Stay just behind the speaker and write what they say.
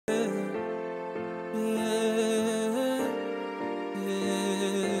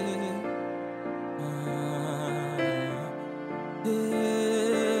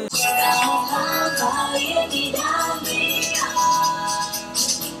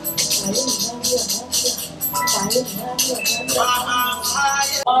Everybody.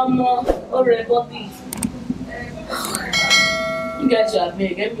 You guys are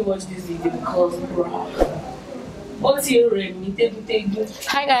big. Let me watch this video because, bro. What's your name?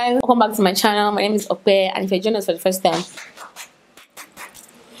 Hi guys, welcome back to my channel. My name is Ope, and if you're joining us for the first time,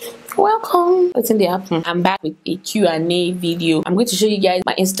 welcome. What's in the happen? I'm back with a Q&A video. I'm going to show you guys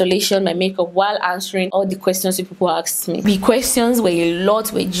my installation, my makeup, while answering all the questions you people asked me. The questions were a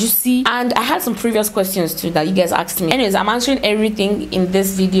lot, were juicy, and I had some previous questions too that you guys asked me. Anyways, I'm answering everything in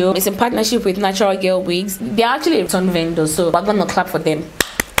this video. It's in partnership with Natural Girl Wigs. They're actually a return vendor, so we're gonna clap for them.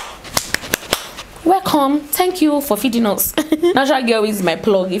 Welcome, thank you for feeding us. Natural Girl is my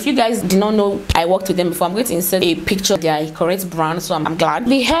plug. If you guys did not know I worked with them before, I'm going to insert a picture of their correct brand, so I'm glad.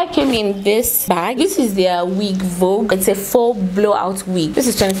 The hair came in this bag. This is their wig Vogue. It's a full blowout wig. This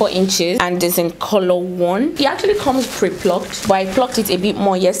is 24 inches and it's in color 1. It actually comes pre-plucked, but I plucked it a bit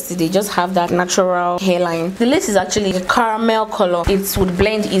more yesterday. Just have that natural hairline. The lace is actually a caramel color. It would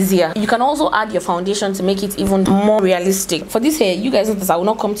blend easier. You can also add your foundation to make it even more realistic. For this hair, you guys know this, I will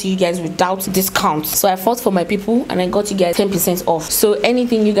not come to you guys without discount. So I fought for my people and I got you guys 10% off. So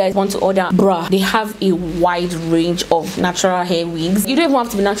anything you guys want to order, bruh, they have a wide range of natural hair wigs. You don't even have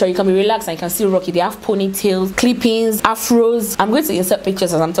to be natural. You can be relaxed and you can still rock it. They have ponytails, clippings, afros. I'm going to insert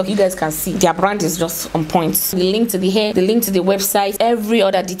pictures as I'm talking. You guys can see their brand is just on point. The link to the hair, the link to the website, every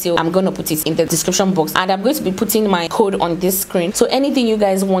other detail, I'm going to put it in the description box. And I'm going to be putting my code on this screen. So anything you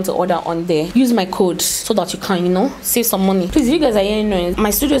guys want to order on there, use my code so that you can, you know, save some money. Please, if you guys are hearing noise,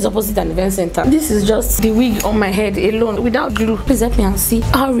 my studio is opposite an event center. This is just the wig on my head alone without glue. Please help me and see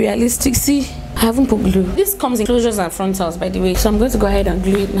how realistic. See, I haven't put glue. This comes in closures and frontals, by the way, so I'm going to go ahead and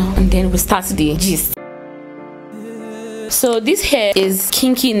glue it now, and then we'll start the gist. So this hair is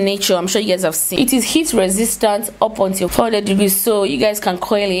kinky in nature. I'm sure you guys have seen. It is heat resistant up until 400 degrees, so you guys can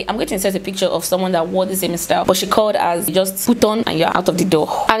coil it. I'm going to insert a picture of someone that wore the same style, but she called as just put on and you're out of the door.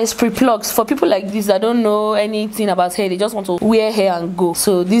 And it's pre-plucked. For people like this that don't know anything about hair, they just want to wear hair and go.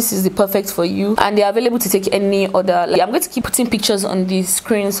 So this is the perfect for you, and they're available to take any other. Like, I'm going to keep putting pictures on the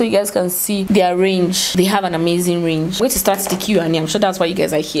screen so you guys can see their range. They have an amazing range. I'm going to start the Q&A. I'm sure that's why you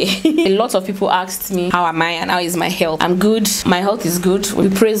guys are here. A lot of people asked me how am I and how is my health. I'm good. My health is good. We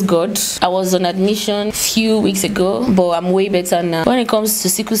praise God. I was on admission a few weeks ago, but I'm way better now. When it comes to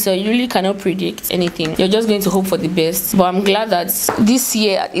sickle cell, you really cannot predict anything. You're just going to hope for the best. But I'm glad that this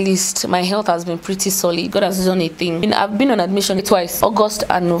year at least my health has been pretty solid. God has done a thing. I've been on admission twice, August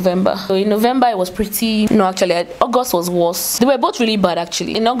and November. So in November it was pretty, no, actually August was worse. They were both really bad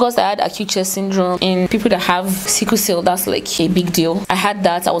actually. In August I had acute chest syndrome. In people that have sickle cell, that's like a big deal. I had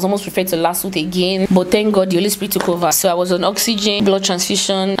that. I was almost referred to last week again, but thank God the Holy Spirit took over. So I was on oxygen, blood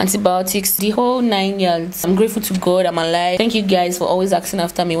transfusion, antibiotics, the whole 9 yards. I'm grateful to God I'm alive. Thank you guys for always asking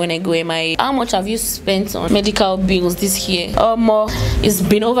after me when I go MIA. How much have you spent on medical bills this year? It's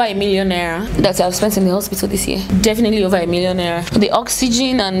been over ₦1 million that I've spent in the hospital this year. Definitely over ₦1 million. The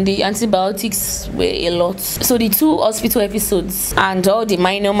oxygen and the antibiotics were a lot. So the 2 hospital episodes and all the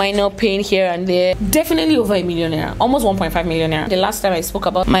minor pain here and there, definitely over ₦1 million, almost 1.5 million. The last time I spoke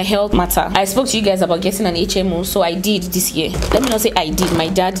about my health matter, I spoke to you guys about getting an HMO, so I did this year. Let me not say I did, my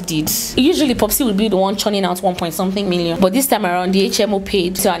dad did. Usually Popsy would be the one churning out 1.something million, but this time around the HMO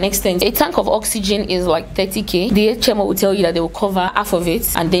paid to an extent. A tank of oxygen is like 30k. The HMO will tell you that they will cover half of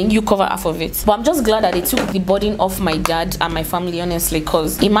it and then you cover half of it. But I'm just glad that they took the burden off my dad and my family, honestly,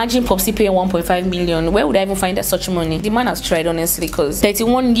 because imagine Popsy paying 1.5 million. Where would I even find that such money? The man has tried, honestly, because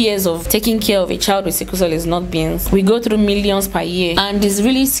 31 years of taking care of a child with sickle cell is not beans. We go through millions per year, and it's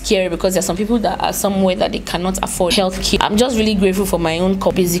really scary because there's some people that are somewhere that they cannot afford health care. I'm just really grateful for my own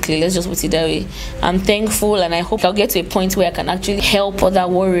cup, basically. Let's just put it that way. I'm thankful, and I hope I'll get to a point where I can actually help other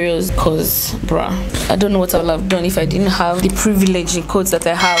warriors, because bruh, I don't know what I would have done if I didn't have the privilege in quotes that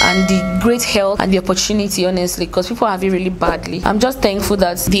I have and the great health and the opportunity, honestly, because people have it really badly. I'm just thankful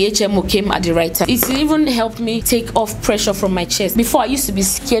that the HMO came at the right time. It even helped me take off pressure from my chest. Before, I used to be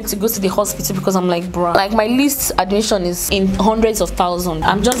scared to go to the hospital because I'm like, bruh, like my least admission is in hundreds of thousands.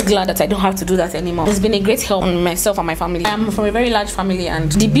 I'm just glad that I don't have to do that anymore. It's been a great help on myself and my family. I'm from a very large family,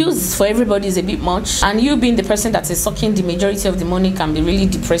 and the bills for everybody is a bit much, and you being the person that is sucking the majority of the money can be really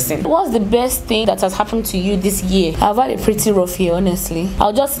depressing. What's the best thing that has happened to you this year? I've had a pretty rough year, honestly.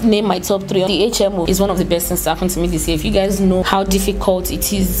 I'll just name my top 3. The HMO is one of the best things that happened to me this year. If you guys know how difficult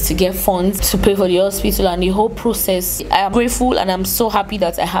it is to get funds to pay for the hospital and the whole process, I am grateful and I'm so happy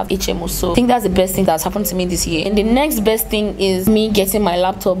that I have HMO. So I think that's the best thing that's happened to me this year. And the next best thing is me getting my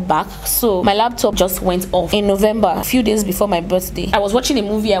laptop back. So my laptop just went off in November. November, a few days before my birthday. I was watching a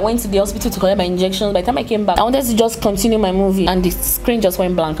movie. I went to the hospital to collect my injections. By the time I came back, I wanted to just continue my movie, and the screen just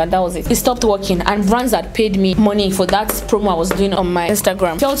went blank, and that was it. It stopped working, and brands had paid me money for that promo I was doing on my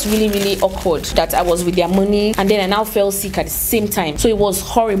Instagram. It felt really, really awkward that I was with their money, and then I now fell sick at the same time. So it was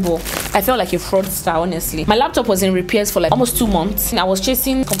horrible. I felt like a fraudster, honestly. My laptop was in repairs for like almost 2 months. I was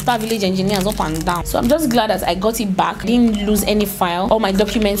chasing computer village engineers up and down. So I'm just glad that I got it back. I didn't lose any file. All my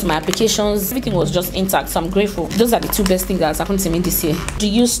documents, my applications, everything was just intact. So I'm grateful. Those are the two best things that has happened to me this year. Do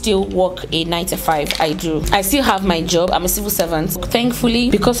you still work a 9 to 5? I do. I still have my job. I'm a civil servant. Thankfully,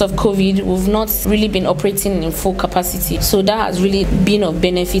 because of COVID, we've not really been operating in full capacity. So that has really been of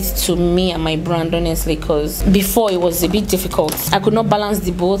benefit to me and my brand, honestly, because before it was a bit difficult. I could not balance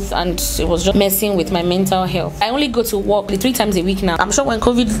the both, and it was just messing with my mental health. I only go to work 3 times a week now. I'm sure when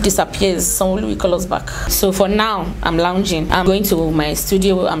COVID disappears, someone will call us back. So for now, I'm lounging. I'm going to my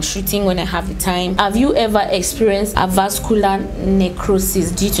studio. I'm shooting when I have the time. Have you ever experienced a vascular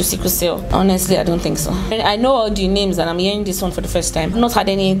necrosis due to sickle cell? Honestly, I don't think so. I know all the names, and I'm hearing this one for the first time. I've not had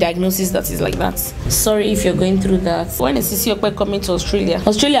any diagnosis that is like that. Sorry if you're going through that. When is Sisi coming to Australia?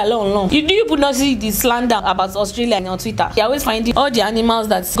 Australia alone. Do you not see the slander about Australia on Twitter? You're always finding all the animals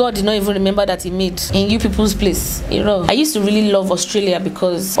that God did not even remember that he made in you people's place. You know, I used to really love Australia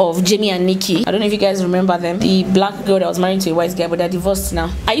because of Jamie and Nikki. I don't know if you guys remember them. The black girl that was married to a white guy, but they're divorced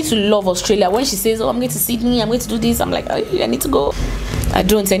now. I used to love Australia. When she says, oh, I'm going to Sydney, I'm going to do this, I'm like, oh, I need to go. I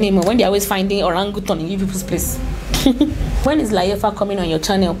don't anymore. When they're always finding orangutan in you people's place. When is Layefa coming on your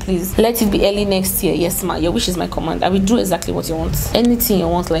channel, please? Let it be early next year. Yes, ma. Your wish is my command. I will do exactly what you want. Anything you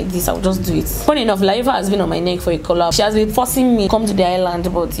want like this, I'll just do it. Funny enough, Layefa has been on my neck for a collab. She has been forcing me to come to the island,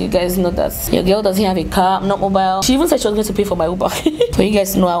 but you guys know that your girl doesn't have a car. I'm not mobile. She even said she was going to pay for my Uber. For you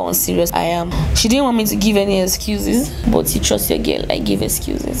guys to know how unserious I am. She didn't want me to give any excuses, but you trust your girl. I give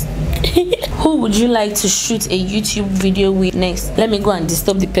excuses. Who would you like to shoot a YouTube video with next? Let me go and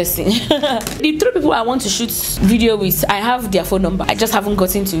disturb the person. The 3 people I want to shoot video with, I have their phone number. I just haven't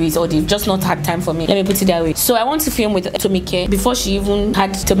gotten to it, or they've just not had time for me. Let me put it that way. So I want to film with Tomike. Before she even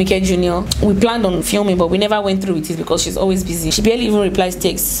had Tomike Jr., we planned on filming, but we never went through with it because she's always busy. She barely even replies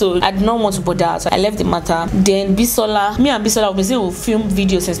texts, so I did not want to bother her, so I left the matter. Then Bisola, me and Bisola, we've been saying we'll film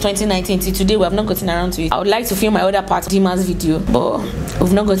videos since 2019 till today. We have not gotten around to it. I would like to film my other part of Dima's video, but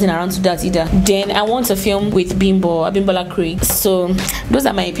we've not gotten around to that either. Then I want to film with Abimbola Craig. So those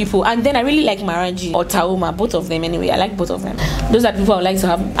are my people. And then I really like Maraji or Tauma, both of them anyway. I like both of them. Those are people I would like to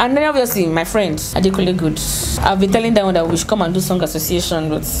have. And then obviously my friend Adekule Good. I've been telling them that we should come and do song association,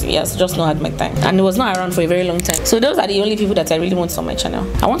 but yes, just not had my time, and it was not around for a very long time. So those are the only people that I really want on my channel.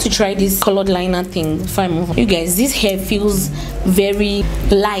 I want to try this colored liner thing before I move on. You guys, this hair feels very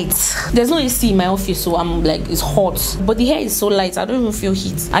light. There's no AC in my office, so I'm like, it's hot, but the hair is so light, I don't even feel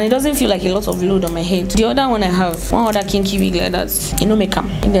heat, and it doesn't feel like a lot of load on my head. The other one I have, one other kinky wig like that, you know, make them.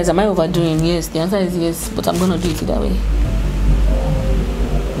 You guys, am I overdoing? Yes, the answer is yes, but I'm gonna do it that way.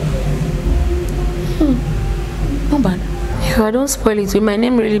 Not bad. If I don't spoil it, will my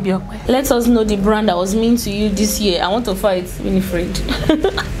name really be up? Let us know the brand that was mean to you this year. I want to fight Winifred.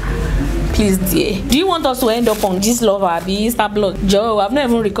 Please, dear. Do you want us to end up on this lover, the Insta blog? Joe, I've not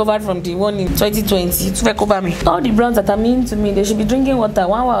even recovered from the one in 2020. To recover me. All the brands that are mean to me, they should be drinking water.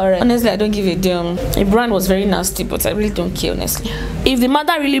 Honestly, I don't give a damn. The brand was very nasty, but I really don't care, honestly. If the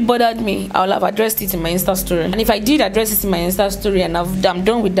matter really bothered me, I will have addressed it in my Insta story. And if I did address it in my Insta story and I'm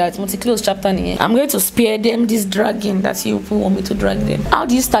done with that, multi-close chapter here, I'm going to spare them this dragging that you want me to drag them. How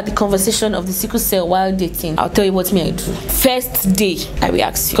do you start the conversation of the sickle cell while dating? I'll tell you what me I do. First day, I will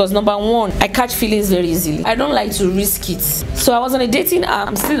ask you. Because number one, I catch feelings very easily. I don't like to risk it. So I was on a dating app.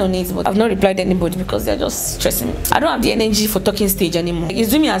 I'm still on it, but I've not replied to anybody because they're just stressing me. I don't have the energy for talking stage anymore. Like,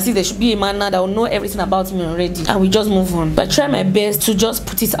 it's doing me as if there should be a man now that will know everything about me already, and we just move on. But I try my best to just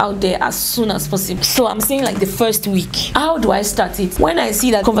put it out there as soon as possible. So I'm saying like the first week. How do I start it? When I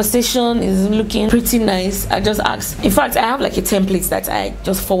see that conversation is looking pretty nice, I just ask. In fact, I have like a template that I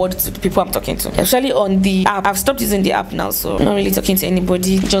just forward to the people I'm talking to. Especially on the app. I've stopped using the app now, so I'm not really talking to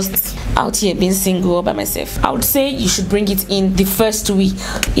anybody. Just out here being single all by myself. I would say you should bring it in the first week.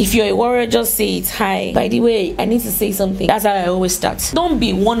 If you're a warrior, just say it. Hi, by the way, I need to say something. That's how I always start. Don't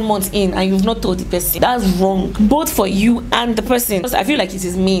be 1 month in and you've not told the person. That's wrong, both for you and the person. Because I feel like it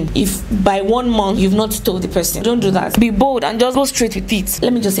is mean if by 1 month you've not told the person. Don't do that. Be bold and just go straight with it.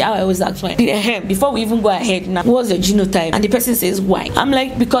 Let me just say how I always ask my before we even go ahead now, what's your genotype? And the person says why. I'm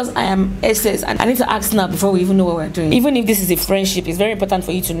like, because I am SS and I need to ask now before we even know what we're doing. Even if this is a friendship, it's very important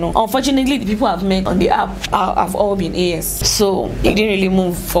for you to know. Unfortunately, Unfortunately, the people I've met on the app have all been AS, so it didn't really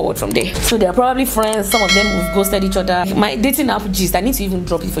move forward from there. So they're probably friends. Some of them have ghosted each other. My dating app gist, I need to even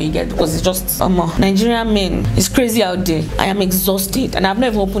drop it for you guys because it's just Nigerian men. It's crazy out there. I am exhausted and I've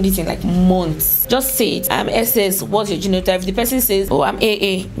never opened it in like months. Just say it. I'm SS. What's your genotype? If the person says, oh, I'm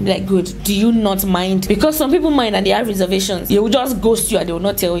AA, like, good. Do you not mind? Because some people mind and they have reservations. They will just ghost you and they will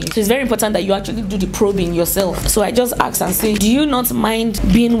not tell you. So it's very important that you actually do the probing yourself. So I just ask and say, do you not mind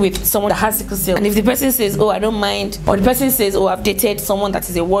being with someone that has sickle cell? And if the person says, oh, I don't mind, or the person says, oh, I've dated someone that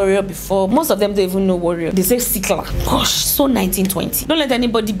is a warrior before, most of them don't even know warrior. They say sickler. Gosh, so 1920. Don't let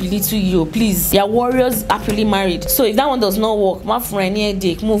anybody belittle you, please. Your warriors happily married. So if that one does not work, my friend,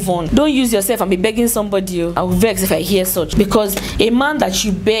 move on. Don't use yourself and be begging somebody. I will vex if I hear such, because a man that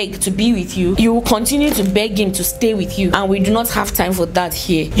you beg to be with you, you will continue to beg him to stay with you, and we do not have time for that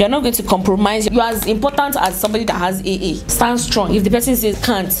here. You're not going to compromise. You're as important as somebody that has AA. Stand strong. If the person says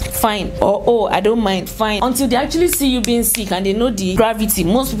can't, fine, or oh, I don't mind, fine, until they actually see you being sick and they know the gravity.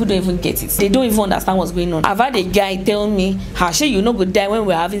 Most people don't even get it. They don't even understand what's going on. I've had a guy tell me, Hashe, you no go die when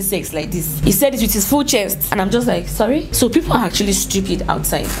we're having sex like this. He said it with his full chest, and I'm just like, sorry? So people are actually stupid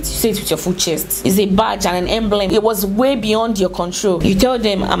outside. You say it with your full chest. It's a badge and an emblem. It was way beyond your control. You tell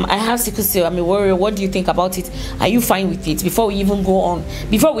them, I have sickle cell, I'm a warrior, what do you think about it? Are you fine with it? Before we even go on,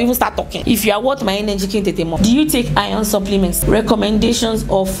 before we even start talking, if you are what my energy can take more. Do you take iron supplements? Recommendations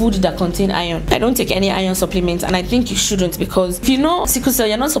of food that contain iron. I don't take any iron supplements, and I think you shouldn't, because if you know sickle cell,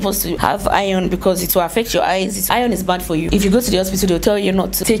 you're not supposed to have iron because it will affect your eyes. Iron is bad for you. If you go to the hospital, they'll tell you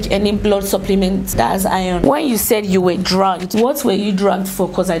not to take any blood supplement that has iron. When you said you were dragged, what were you dragged for?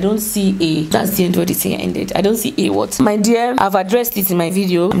 Because I don't see a. That's the end where the thing ended. I don't see a what. My dear, I've addressed it in my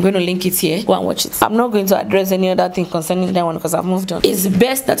video. I'm going to link it here. Go and watch it. I'm not going to address any other thing concerning that one because I've moved on. It's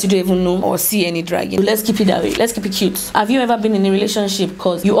best that you don't even know or see any dragging. So let's keep it that way. Let's keep it cute. Have you ever been in a relationship?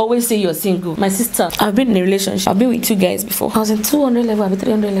 Because you always say you're single. My sister, I've been in a relationship. I've been with 2 guys before. I was in 200 level, I've been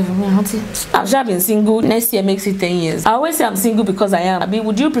 300 level. I've just been single. Next year makes it 10 years. I always say I'm single because I am. I mean,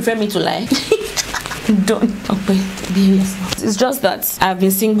 would you prefer me to lie? Don't. Okay. It's just that I've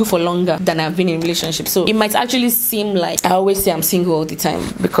been single for longer than I've been in relationships. So it might actually seem like I always say I'm single all the time,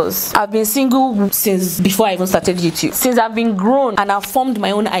 because I've been single since before I even started YouTube. Since I've been grown and I've formed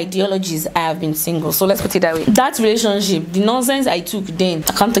my own ideologies, I have been single. So let's put it that way. That relationship, the nonsense I took then,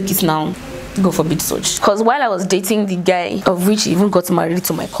 I can't take it now. Go forbid such. Because while I was dating the guy, of which he even got married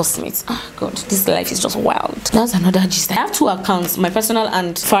to my classmates, oh god, this life is just wild. That's another gist. I have 2 accounts, my personal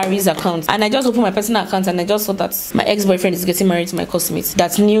and Fari's account, and I just opened my personal account and I just saw that my ex-boyfriend is getting married to my classmates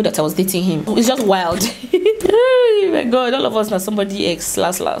that knew that I was dating him. It's just wild. Oh my god, all of us know somebody ex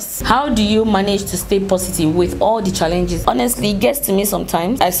last. How do you manage to stay positive with all the challenges? Honestly, it gets to me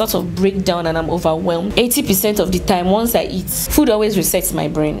sometimes. I sort of break down and I'm overwhelmed. 80% of the time, once I eat, food always resets my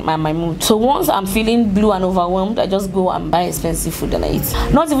brain, my mood. So once I'm feeling blue and overwhelmed, I just go and buy expensive food and I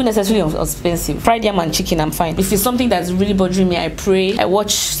eat. Not even necessarily expensive. Fried yam and chicken, I'm fine. If it's something that's really bothering me, I pray, I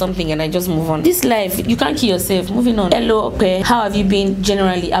watch something and I just move on. This life, you can't kill yourself. Moving on. Hello, okay. How have you been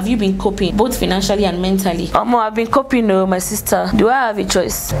generally? Have you been coping, both financially and mentally? I've been coping, no, my sister. Do I have a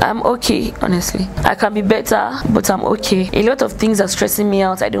choice? I'm okay, honestly. I can be better, but I'm okay. A lot of things are stressing me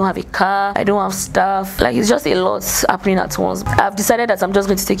out. I don't have a car. I don't have stuff. Like, it's just a lot happening at once. I've decided that I'm just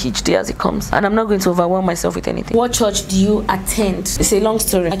going to take each day as it comes, and I'm not going to overwhelm myself with anything. What church do you attend? It's a long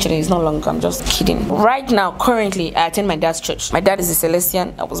story. Actually, it's not long. I'm just kidding. Right now, currently, I attend my dad's church. My dad is a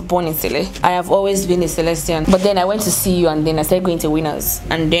Celestian. I was born in Sile. I have always been a Celestian. But then I went to CU, and then I started going to Winners.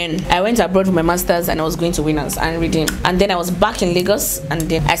 And then I went abroad for my master's, and I was going to Winners and reading. And then I was back in Lagos, and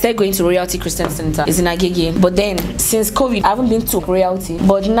then I started going to Royalty Christian Center. It's in Agege. But then, since COVID, I haven't been to Royalty.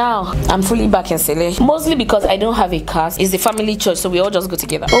 But now, I'm fully back in Sile. Mostly because I don't have a car. It's a family church, so we all just go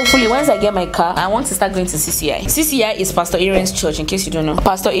together. Hopefully, once I get my car, I want to start going to CCI. CCI is Pastor Aaron's church, in case you don't know.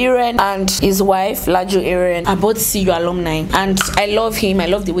 Pastor Aaron and his wife, Lajo Aaron, are both CU alumni. And I love him. I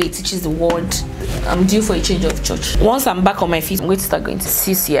love the way he teaches the word. I'm due for a change of church. Once I'm back on my feet, I'm going to start going to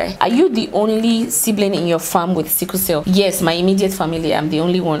CCI. Are you the only sibling in your farm with sickle cell? Yes, my immediate family, I'm the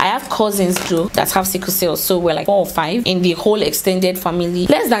only one. I have cousins too that have sickle cell, so we're like 4 or 5 in the whole extended family.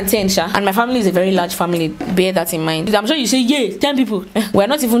 Less than 10, sha. And my family is a very large family. Bear that in mind. I'm sure you say, yeah, 10 people. We're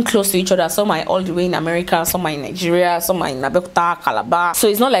not even close to each other. Some are all the way in America, some are in Nigeria, some are in Abeokuta, Calabar. So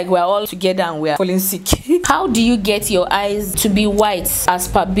it's not like we're all together and we're falling sick. How do you get your eyes to be white as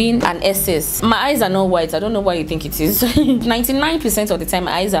per being an SS? My eyes are not white. I don't know why you think it is. 99% of the time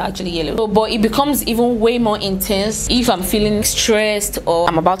my eyes are actually yellow. So, but it becomes even way more intense if I'm feeling stressed or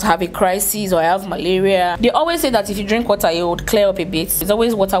I'm about to have a crisis or I have malaria. They always say that if you drink water it would clear up a bit. It's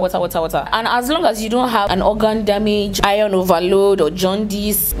always water. And as long as you don't have an organ damage, iron overload or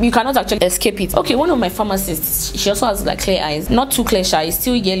jaundice, you cannot actually escape it. Okay, one of my pharmacists, she also has like clear eyes, not too clear, shy, it's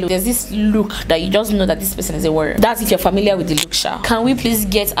still yellow. There's this look that you just know that this person is a warrior. That's if you're familiar with the look, sha. Can we please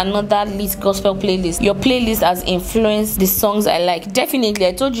get another lit gospel playlist? Your playlist has influenced the songs I like. Definitely,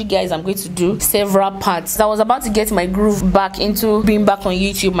 I told you guys I'm going to do several parts. I was about to get my groove back into being back on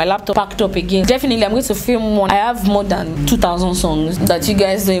YouTube. My laptop packed up again. Definitely, I'm going to film one. I have more than 2,000 songs that you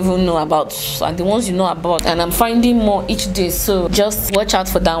guys don't even know about, and the ones you know about, and I'm finding more each day, so just watch out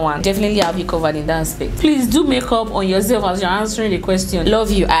for that one. Definitely have you covered in that aspect. Please do makeup on yourself as you're answering the question.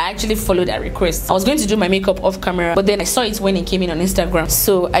 Love you. I actually followed that request. I was going to do my makeup off camera, but then I saw it when it came in on Instagram,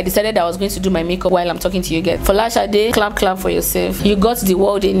 so I decided I was going to do my makeup while I'm talking to you guys. For Lashade, clap for yourself. You got the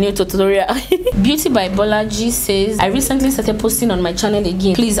world a new tutorial. Beauty by Bolaji says, I recently started posting on my channel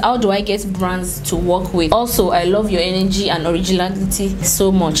again. Please, how do I get brands to work with? Also, I love your energy and originality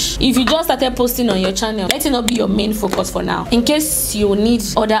so much. If you just started posting on your channel, let it not be your main focus for now. In case you need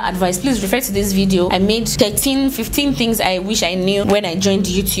other advice, please refer to this video. I made 15 things I wish I knew when I joined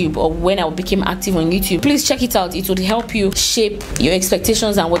YouTube or when I became active on YouTube. Please check it out. It would help you shape your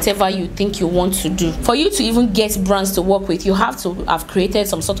expectations and whatever you think you want to do. For you to even get brands to work with, you have to have created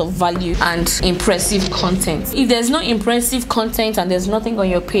some sort of value and impressive content. If there's no impressive content and there's nothing on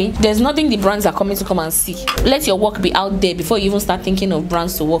your page, there's nothing the brands are coming to come and see. Let your work be out there before you even start thinking of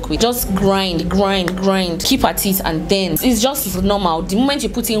brands to work with. Just grind, keep at it, and then it's just normal. The moment you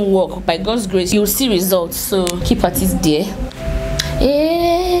put in work, by God's grace, you'll see results. So keep at it there.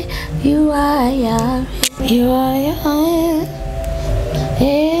 Yeah, you are.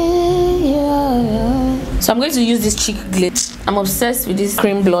 So I'm going to use this cheek glitch. I'm obsessed with this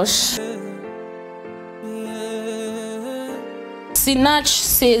cream blush. Sinach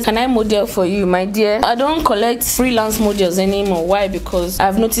says, can I model for you, my dear? I don't collect freelance models anymore. Why? Because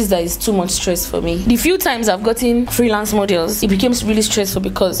I've noticed that it's too much stress for me. The few times I've gotten freelance models, it became really stressful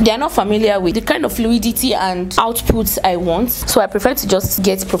because they are not familiar with the kind of fluidity and outputs I want. So I prefer to just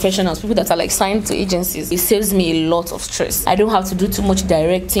get professionals, people that are like signed to agencies. It saves me a lot of stress. I don't have to do too much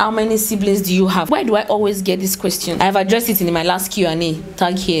directing. How many siblings do you have? Why do I always get this question? I've addressed it in my last Q&A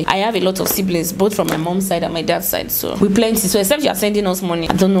tag here. I have a lot of siblings, both from my mom's side and my dad's side. So we plenty. So except you're sending us money,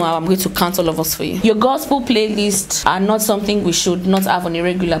 I don't know how I'm going to count all of us for you. Your gospel playlists are not something we should not have on a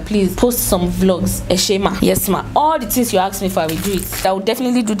regular. Please post some vlogs. Eshema. Yes, ma. All the things you asked me for, I will do it. I will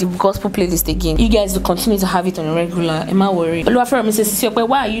definitely do the gospel playlist again. You guys will continue to have it on a regular. Am I worried? Sisi,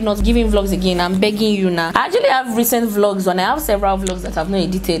 why are you not giving vlogs again? I'm begging you now. I actually have recent vlogs and I have several vlogs that I've not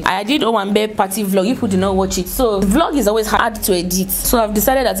edited. I did Owambe party vlog. People did not watch it. So vlog is always hard to edit. So I've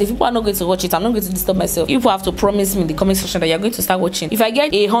decided that if people are not going to watch it, I'm not going to disturb myself. People have to promise me in the comment section that you're going to start watching. If I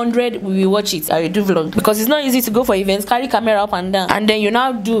get 100, we will watch it. I will do vlog because it's not easy to go for events, carry camera up and down, and then you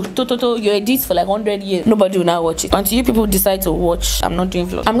now do you edit for like 100 years. Nobody will now watch it until you people decide to watch. I'm not doing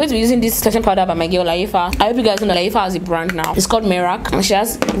vlog. I'm going to be using this setting powder by my girl Laifa. I hope you guys know Laifa has a brand now. It's called Merak, and she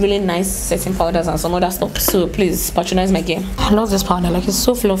has really nice setting powders and some other stuff. So please patronize my game. I love this powder. Like, it's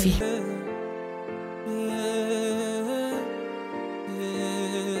so fluffy.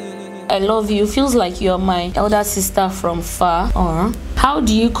 I love you. Feels like you're my elder sister from far. Or how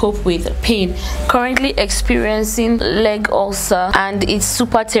do you cope with pain? Currently experiencing leg ulcer and it's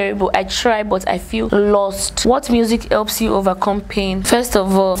super terrible. I try but I feel lost. What music helps you overcome pain? First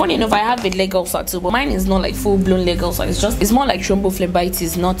of all, funny enough, I have a leg ulcer too, but mine is not like full-blown leg ulcer. It's more like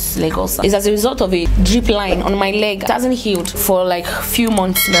thrombophlebitis, not leg ulcer. It's as a result of a drip line on my leg. It hasn't healed for like a few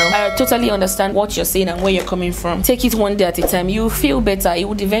months now. I totally understand what you're saying and where you're coming from. Take it one day at a time. You'll feel better. It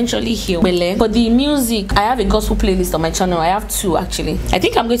would eventually heal. But the music, I have a gospel playlist on my channel. I have two actually. I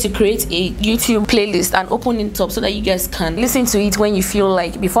think I'm going to create a YouTube playlist and open it up so that you guys can listen to it when you feel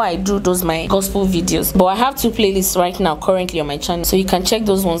like, before I do those my gospel videos. But I have two playlists right now currently on my channel, so you can check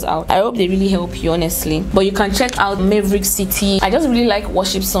those ones out. I hope they really help you, honestly. But you can check out Maverick City. I just really like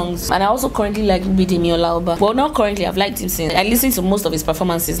worship songs, and I also currently like Bidimi Olauba. Well, not currently, I've liked him since. I listen to most of his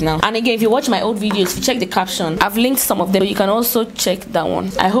performances now. And again, if you watch my old videos, if you check the caption, I've linked some of them, but you can also check that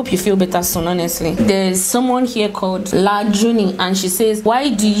one. I hope you feel better soon, honestly. There's someone here called La Juni, and she said says, why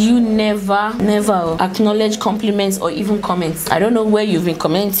do you never acknowledge compliments or even comments? I don't know where you've been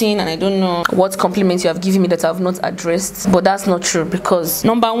commenting, and I don't know what compliments you have given me that I have not addressed, but that's not true, because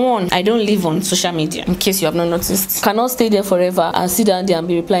number one, I don't live on social media, in case you have not noticed. Cannot stay there forever and sit down there and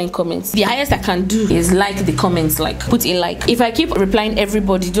be replying comments. The highest I can do is like the comments, like put a like. If I keep replying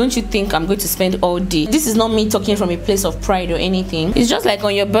everybody, don't you think I'm going to spend all day? This is not me talking from a place of pride or anything. It's just like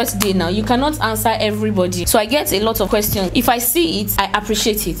on your birthday now, you cannot answer everybody, so I get a lot of questions. If I see it, I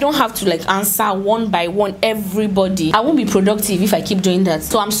appreciate it. You don't have to like answer one by one everybody. I won't be productive if I keep doing that.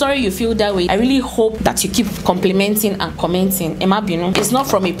 So I'm sorry you feel that way. I really hope that you keep complimenting and commenting. It's not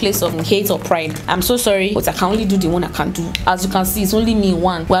from a place of hate or pride. I'm so sorry, but I can only do the one I can do. As you can see, it's only me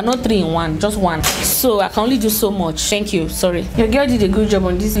one. We are not 3 in 1, just one. So I can only do so much. Thank you. Sorry. Your girl did a good job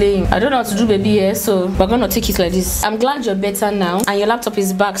on this laying. I don't know how to do baby hair, so we're gonna take it like this. I'm glad you're better now and your laptop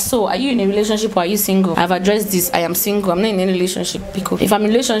is back. So are you in a relationship or are you single? I've addressed this. I am single. I'm not in any relationship. Because if I'm in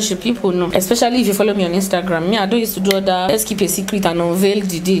a relationship, people know. Especially if you follow me on Instagram. Me, I don't used to do other. Let's keep a secret and unveil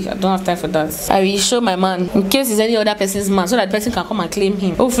the day. I don't have time for that. I will show my man in case it's any other person's man, so that person can come and claim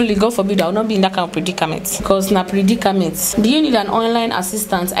him. Hopefully, God forbid, I will not be in that kind of predicament. Because na predicament. Do you need an online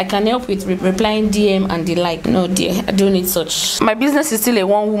assistant? I can help with replying DM and the like. No dear, I don't need such. My business is still a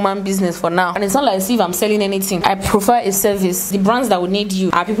one-woman business for now, and it's not like as if I'm selling anything. I prefer a service. The brands that would need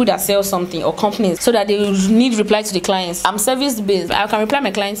you are people that sell something or companies, so that they will need reply to the clients. I'm service-based. I can reply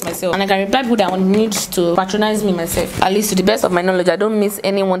my clients myself, and I can reply people that need to patronize me myself. At least to the best of my knowledge, I don't miss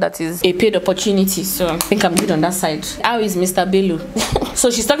anyone that is a paid opportunity, so I think I'm good on that side. How is Mr. Bello? So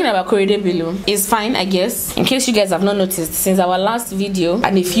she's talking about Korede Bello. It's fine, I guess. In case you guys have not noticed, since our last video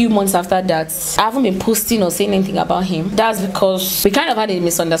and a few months after that, I haven't been posting or saying anything about him. That's because we kind of had a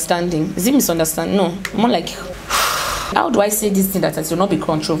misunderstanding. Is it misunderstanding? No, more like, how do I say this thing that it will not be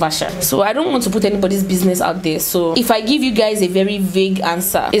controversial? So I don't want to put anybody's business out there. So if I give you guys a very vague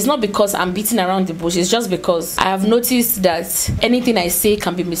answer, it's not because I'm beating around the bush. It's just because I have noticed that anything I say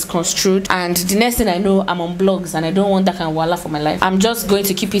can be misconstrued, and the next thing I know, I'm on blogs and I don't want that kind of wala for my life. I'm just going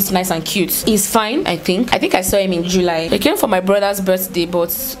to keep it nice and cute. He's fine, I think. I saw him in July. He came for my brother's birthday,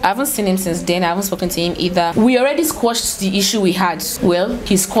 but I haven't seen him since then. I haven't spoken to him either. We already squashed the issue we had. Well,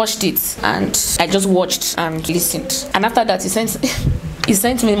 he squashed it, and I just watched and listened. And after that, he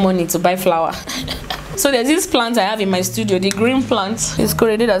sent me money to buy flour. So there's this plant I have in my studio, the green plant. It's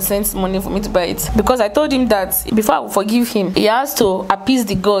Korede that sent money for me to buy it, because I told him that before I would forgive him, he has to appease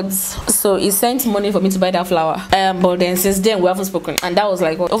the gods. So he sent money for me to buy that flower. But then since then we haven't spoken, and that was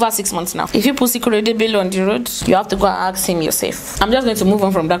like what, over 6 months now. If you put Korede Bello on the road, you have to go and ask him yourself. I'm just going to move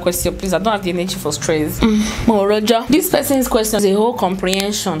on from that question, please. I don't have the energy for stress. Oh, Roger. This person's question is a whole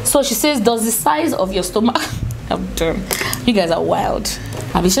comprehension. So she says, does the size of your stomach I'm done. You guys are wild.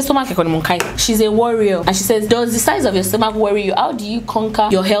 She's a warrior, and she says, does the size of your stomach worry you? How do you conquer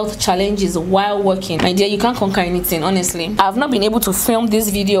your health challenges while working? My dear, you can't conquer anything, honestly. I have not been able to film this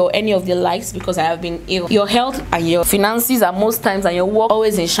video or any of the likes because I have been ill. Your health and your finances are most times, and your work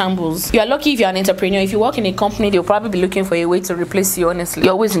always in shambles. You are lucky if you're an entrepreneur. If you work in a company, they'll probably be looking for a way to replace you, honestly.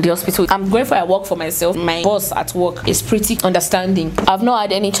 You're always in the hospital. I'm grateful I work for myself. My boss at work is pretty understanding. I've not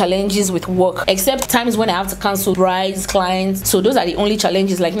had any challenges with work, except times when I have to cancel brides, clients. So those are the only challenges.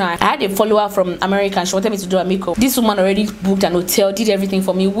 Like now, I had a follower from America, and she wanted me to do her makeup. This woman already booked an hotel, did everything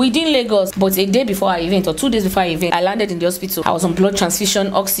for me within Lagos. But a day before our event, or 2 days before our event, I landed in the hospital. I was on blood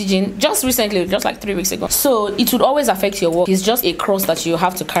transfusion, oxygen, just recently, just like 3 weeks ago. So it would always affect your work. It's just a cross that you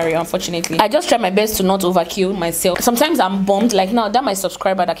have to carry, unfortunately. I just try my best to not overkill myself. Sometimes I'm bummed. Like now, that my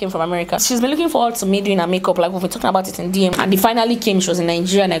subscriber that came from America, she's been looking forward to me doing her makeup. Like we've been talking about it in DM, and it finally came. She was in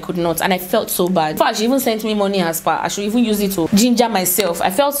Nigeria and I could not, and I felt so bad. In fact, she even sent me money as per. I should even use it to ginger myself. I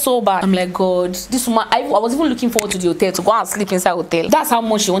felt so bad. I'm like, God, this woman, I was even looking forward to the hotel, to go and sleep inside hotel. That's how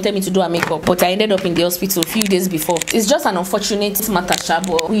much she wanted me to do her makeup. But I ended up in the hospital a few days before. It's just an unfortunate matter,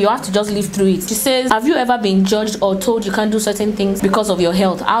 but you have to just live through it. She says, have you ever been judged or told you can't do certain things because of your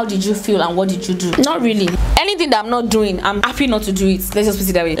health? How did you feel and what did you do? Not really. Anything that I'm not doing, I'm happy not to do it. Let's just put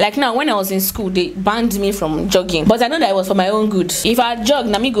it that way. Like now, when I was in school, they banned me from jogging, but I know that it was for my own good. If I jog,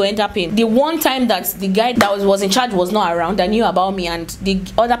 na me go end up in. The one time that the guy that was in charge was not around, I knew about me, and the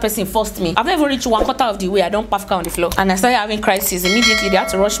other person forced me. I've never reached 1/4 of the way. I don't pafka on the floor, and I started having crisis. Immediately they had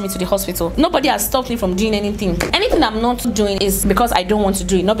to rush me to the hospital. Nobody has stopped me from doing anything. Anything I'm not doing is because I don't want to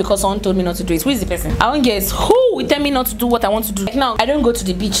do it, not because someone told me not to do it. Who is the person? I don't guess who. Who will tell me not to do what I want to do? Like now, I don't go to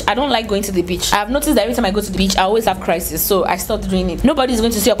the beach. I don't like going to the beach. I've noticed that every time I go to the beach, I always have crisis. So I stopped doing it. Nobody's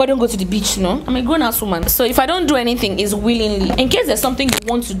going to say, "I don't go to the beach." No, I'm a grown-ass woman. So if I don't do anything, it's willingly. In case there's something you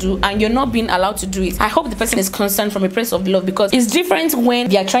want to do and you're not being allowed to do it, I hope the person is concerned from a place of love, because it's different when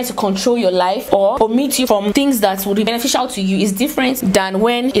they are trying to control your life or omit you from things that would be beneficial to you. It's different than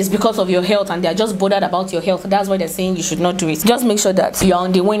when it's because of your health and they're just bothered about your health. That's why they're saying you should not do it. Just make sure that you're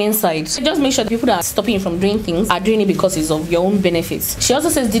on the winning side. Just make sure the people that are stopping you from doing things are doing it because it's of your own benefits. She also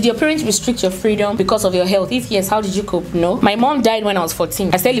says, did your parents restrict your freedom because of your health? If yes, how did you cope? No. My mom died when I was 14.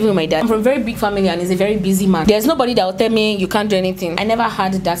 I started living with my dad. I'm from a very big family and he's a very busy man. There's nobody that will tell me you can't do anything. I never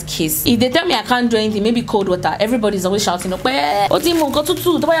had that case. If they tell me I can't do anything, maybe cold water, everybody's always shouting, it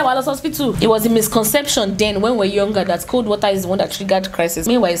was a misconception then when we were younger that cold water is the one that triggered crisis.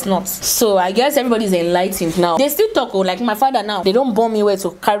 Meanwhile, it's not. So I guess everybody's enlightened now. They still talk, like my father now, they don't bomb me where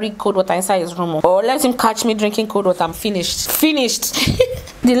to carry cold water inside his room or let him catch me drinking cold water. I'm finished.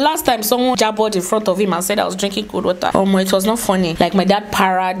 The last time someone jabbered in front of him and said I was drinking cold water, it was not funny. Like my dad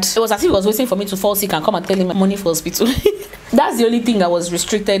parad. It was as if he was waiting for me to fall sick and come and tell him money for hospital. That's the only thing I was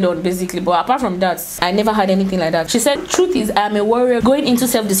restricted on, basically. But apart from that, I never had anything like that. She said, truth is, I am a warrior going into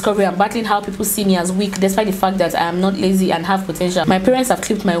self-discovery and battling how people see me as weak, despite the fact that I am not lazy and have potential. My parents have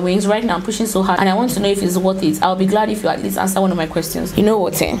clipped my wings. Right now, I'm pushing so hard and I want to know if it's worth it. I'll be glad if you at least answer one of my questions. You know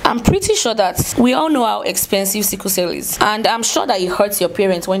what, I'm pretty sure that we all know how expensive sickle cell is. And I'm sure that it hurts your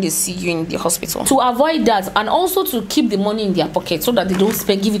parents when they see you in the hospital. To avoid that and also to keep the money in their pocket so that they don't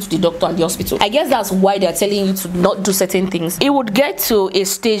give it to the doctor at the hospital. I guess that's why they're telling you to not do certain things. It would get to a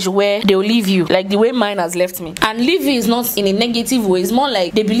stage where they'll leave you, like the way mine has left me. And leaving is not in a negative way. It's more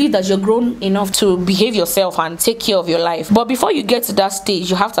like they believe that you're grown enough to behave yourself and take care of your life. But before you get to that stage,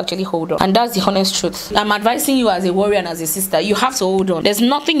 you have to actually hold on. And that's the honest truth. I'm advising you as a warrior and as a sister, you have to hold on. There's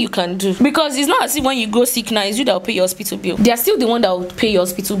nothing you can do. Because it's not as if when you go sick now, it's you that will pay your hospital bill. They're still the one that will pay your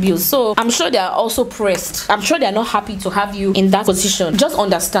hospital bills. So I'm sure they are also pressed. I'm sure they're not happy to have you in that position. Just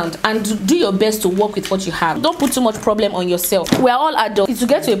understand and do your best to work with what you have. Don't put too much problem on yourself. We're all adults. It will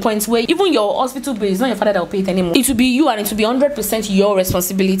get to a point where even your hospital bill is not your father that will pay it anymore. It will be you and it will be 100% your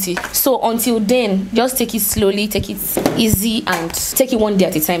responsibility. So until then, just take it slowly, take it easy and take it one day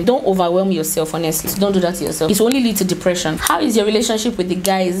at a time. Don't overwhelm yourself, honestly. Don't do that to yourself. It will only lead to depression. How is your relationship with the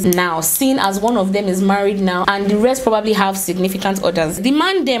guys now? Seeing as one of them is married now and the rest probably have significant others. The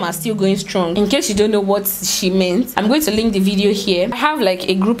man them are still going strong. In case you don't know what she meant, I'm going to link the video here. I have like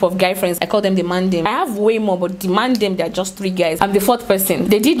a group of guy friends. I call them the man them. I have way more, but the man them, they're just 3 guys. I'm the 4th person.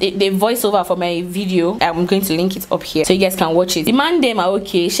 They did a voiceover for my video. I'm going to link it up here so you guys can watch it. The man them are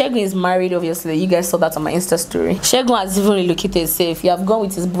okay. Shegun is married, obviously. You guys saw that on my Insta story. Shegun has even relocated safe. You have gone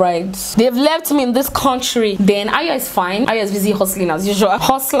with his bride. They've left me in this country. Then Aya is fine. Aya is busy hustling as usual.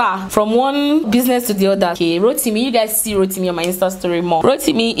 Hustler from one business to the other. Okay, Rotimi, you guys see Rotimi on my Insta story more.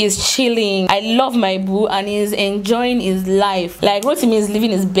 Rotimi is chilling. I love my boo and he's enjoying his life. Like Rotimi is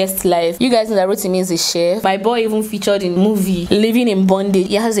living his best life. You guys know that Rotimi is a chef. My boy even featured in movie Living in Bondage.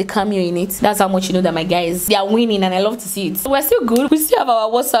 He has a cameo in it. That's how much you know that my guys, they are winning and I love to see it. We're still good. We still have our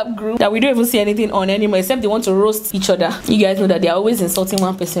WhatsApp group that we don't even see anything on anymore except they want to roast each other. You guys know that they're always insulting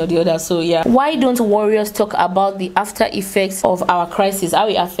one person or the other. So yeah. Why don't warriors talk about the after effects of our crisis? How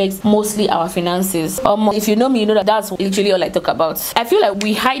it affects mostly our finances? If you know me, you know that that's literally all I talk about. I feel like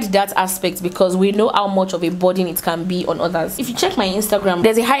we hide that aspect because we know how much of a burden it can be on others. If you check my Instagram,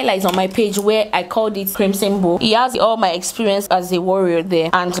 there's a highlight on my page where I called it Crimson Bow. It has all my experience as a warrior there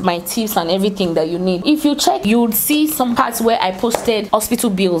and my tips and everything that you need. If you check, you would see some parts where I posted hospital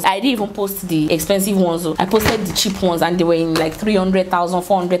bills. I didn't even post the expensive ones though. I posted the cheap ones and they were in like 300,000,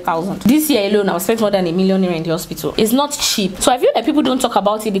 400,000. This year alone, I spent more than $1 million in the hospital. It's not cheap. So I feel like people don't talk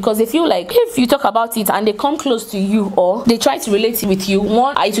about it because they feel like if you talk about it and they come close to you or they try to relate it with you,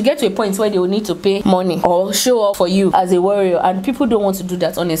 one, it will get to a point where they will need to pay money or show up for you as a warrior, and people don't want to do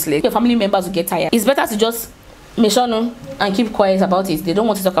that, honestly. Your family members will get tired. It's better to just Mishono and keep quiet about it. They don't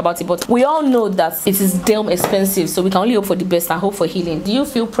want to talk about it, but we all know that it is damn expensive, so we can only hope for the best and hope for healing. Do you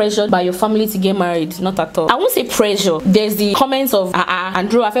feel pressured by your family to get married? Not at all. I won't say pressure. There's the comments of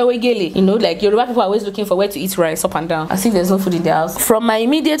Andrew Afewegele, you know, like Yoruba people are always looking for where to eat rice up and down as if there's no food in their house. From my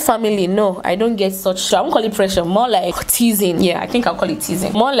immediate family, no, I don't get such. So I won't call it pressure, more like teasing. Yeah, I think I'll call it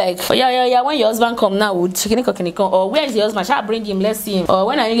teasing. More like, oh, yeah, when your husband come now, would chicken or where is your husband? Shall I bring him? Let's see him. Or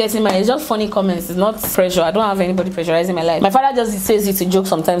when are you getting married? It's just funny comments. It's not pressure. I don't have anybody pressurizing my life. My father just says it to joke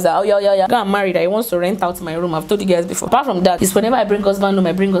sometimes that, oh yeah, go and married. I wants to rent out my room. I've told you guys before. Apart from that, it's whenever I bring husband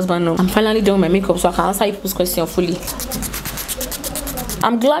home, I'm finally doing my makeup so I can answer people's questions fully.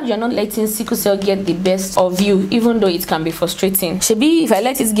 I'm glad you're not letting sickle cell get the best of you, even though it can be frustrating. Shebi, if I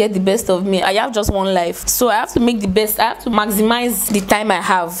let it get the best of me, I have just one life, so I have to make the best. I have to maximize the time I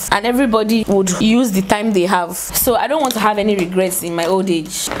have, and everybody would use the time they have. So I don't want to have any regrets in my old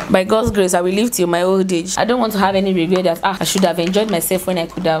age. By God's grace, I will live till my old age. I don't want to have any regret that I should have enjoyed myself when I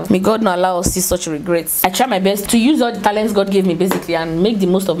could have. May God not allow us to see such regrets. I try my best to use all the talents God gave me basically and make the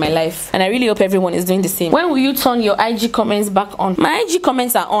most of my life, and I really hope everyone is doing the same. When will you turn your IG comments back on? My IG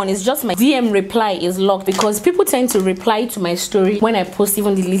comments are on. It's just my DM reply is locked because people tend to reply to my story when I post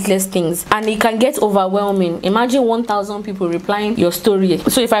even the littlest things, and it can get overwhelming. Imagine 1,000 people replying your story.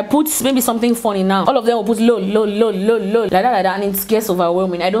 So if I put maybe something funny now, all of them will put lol like that, and it gets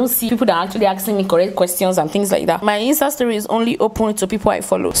overwhelming. I don't see people that are actually asking me correct questions and things like that. My Insta story is only open to people I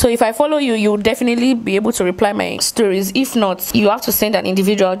follow. So if I follow you, you'll definitely be able to reply my stories. If not, you have to send an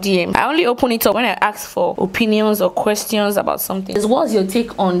individual DM. I only open it up when I ask for opinions or questions about something. What's your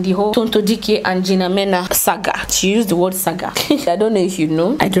take on the whole Tonto Dike and Gina Mena saga? She used the word saga. I don't know if you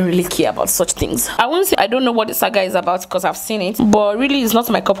know. I don't really care about such things. I won't say I don't know what the saga is about because I've seen it, but really it's not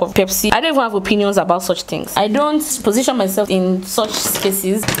my cup of Pepsi. I don't even have opinions about such things. I don't position myself in such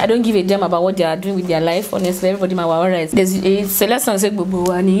spaces. I don't give a damn about what they are doing with their life. Honestly, everybody my right. There's a lesson say what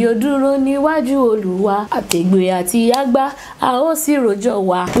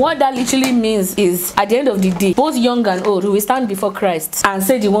that literally means is at the end of the day, both young and old, we will stand before Christ and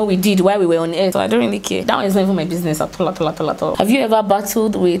say the one we did while we were on earth. So I don't really care. That one is not even my business at all. Have you ever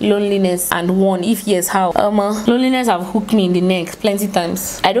battled with loneliness and won? If yes, how? Loneliness have hooked me in the neck plenty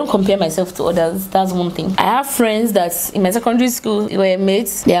times. I don't compare myself to others. That's one thing. I have friends that in my secondary school were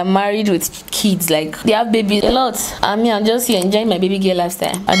mates. They are married with kids, like they have babies a lot. I mean, I'm just here enjoying my baby girl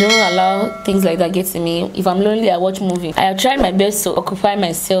lifestyle. I don't allow things like that get to me. If I'm lonely, I watch movie. I have tried my best to occupy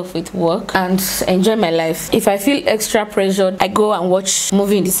myself with work and enjoy my life. If I feel extra pressured, I go and watch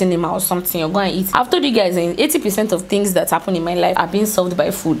movie in the cinema or something, or go and eat. I've told you guys, 80% of things that happen in my life are being solved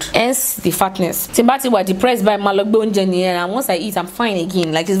by food. Hence the fatness. Timbati was depressed by malogbo engineer, and once I eat, I'm fine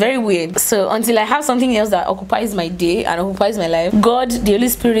again. Like, it's very weird. So until I have something else that occupies my day and occupies my life, God, the Holy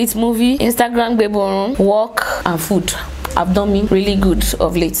Spirit, movie, Instagram, work, and food have done me really good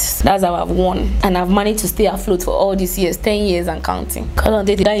of late. That's how I've won, and I've managed to stay afloat for all these years, 10 years and counting. What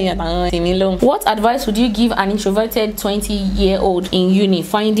advice would you give an introverted 20-year-old in uni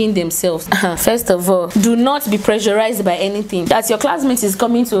finding themselves? First of all, do not be pressurized by anything. That your classmate is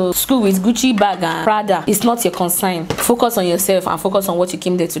coming to school with Gucci bag and Prada, it's not your concern. Focus on yourself and focus on what you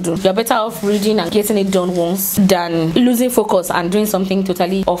came there to do. You're better off reading and getting it done once than losing focus and doing something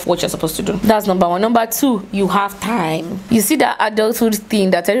totally off what you're supposed to do. That's number one. Number two, you have time. You see that adulthood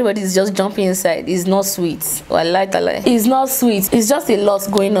thing that everybody is just jumping inside is not sweet. Well, I lie. It's not sweet. It's just a lot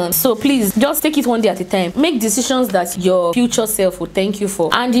going on. So please, just take it one day at a time. Make decisions that your future self will thank you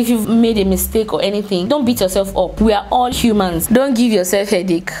for. And if you've made a mistake or anything, don't beat yourself up. We are all humans. Don't give yourself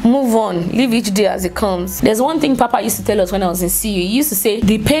headache. Move on. Live each day as it comes. There's one thing Papa used to tell us when I was in CU. He used to say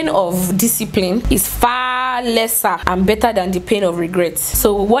the pain of discipline is far lesser and better than the pain of regret.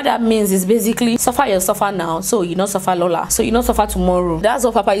 So what that means is basically suffer your suffer now, so you not suffer lola, so you not suffer tomorrow. That's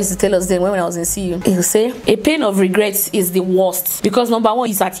what Papa used to tell us then when I was in CU. He'll say a pain of regret is the worst, because number one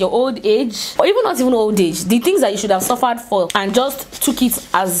is at your old age, or even not even old age, the things that you should have suffered for and just took it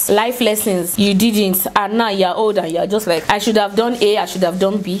as life lessons, you didn't, and now you're old and you're just like, I should have done A, I should have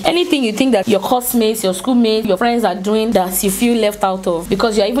done B. Anything you think that your classmates, your schoolmates, your friends are doing that you feel left out of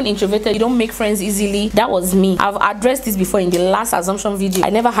because you're even introverted, you don't make friends easily. That was me. I've addressed this before in the last assumption video. I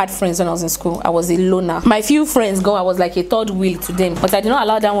never had friends when I was in school. I was a loner. My few friends I was like a third wheel to them, but I did not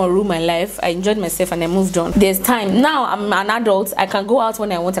allow that one rule my life. I enjoyed myself and I moved on. There's time. Now I'm an adult. I can go out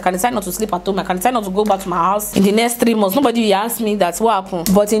when I want. I can decide not to sleep at home. I can decide not to go back to my house in the next 3 months. Nobody will ask me that's what happened.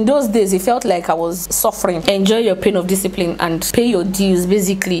 But in those days, it felt like I was suffering. Enjoy your pain of discipline and pay your dues,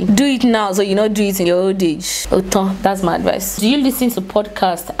 basically. Do it now so you not do it in your old age. That's my advice. Do you listen to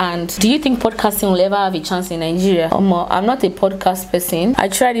podcasts, and do you think podcasting will ever have a chance in Nigeria? I'm not a podcast person. I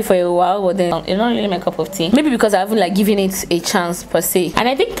tried it for a while, but then it's not really my cup of tea. Maybe because I haven't like given it a chance per se. And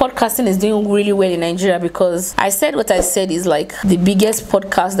I think podcasting is doing really well in Nigeria, because I said what I said is like the biggest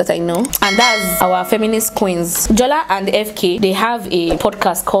podcast that I know, and that's our feminist queens Jola and FK. They have a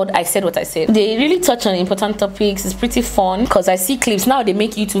podcast called I Said What I Said. They really touch on important topics. It's pretty fun because I see clips now. They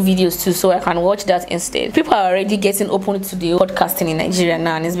make YouTube videos too, so I can watch that instead. People are already getting open to the podcasting in Nigeria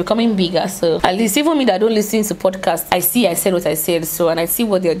now, and it's becoming bigger. So at least even me that don't listen to podcasts, I see I Said What I Said, so, and I see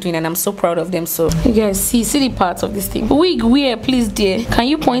what they're doing, and I'm so proud of them. So you guys see the part of this this thing. Wig where, please dear? Can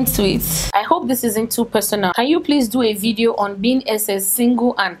you point to it? I hope this isn't too personal. Can you please do a video on being SS,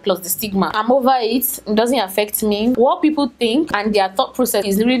 single, and plus the stigma? I'm over it. It doesn't affect me. What people think and their thought process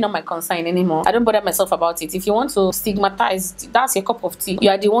is really not my concern anymore. I don't bother myself about it. If you want to stigmatize, that's your cup of tea. You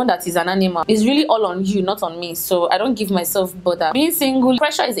are the one that is an animal. It's really all on you, not on me. So I don't give myself bother. Being single,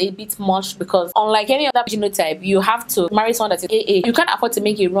 pressure is a bit much because unlike any other genotype, you have to marry someone that is AA. You can't afford to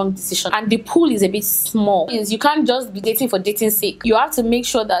make a wrong decision, and the pool is a bit small. You can't just be dating for dating's sake. You have to make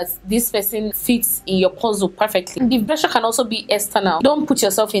sure that this person fits in your puzzle perfectly. The pressure can also be external. Don't put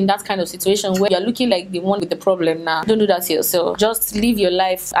yourself in that kind of situation where you're looking like the one with the problem. Now, don't do that to yourself. Just live your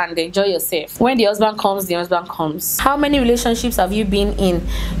life and enjoy yourself. When the husband comes, the husband comes. How many relationships have you been in?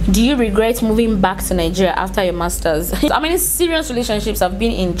 Do you regret moving back to Nigeria after your masters? How many serious relationships I've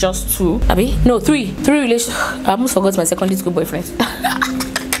been in? Just 2? Abi? No, 3 relationships. I almost forgot my secondary school boyfriend.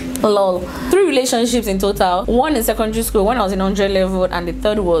 Lol. 3 relationships in total. 1 in secondary school when I was in 100 level, and the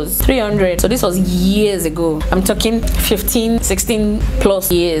 3rd was 300. So this was years ago. I'm talking 15, 16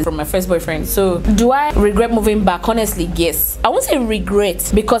 plus years from my first boyfriend. So do I regret moving back? Honestly, yes. I won't say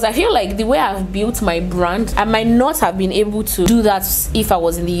regret, because I feel like the way I've built my brand, I might not have been able to do that if I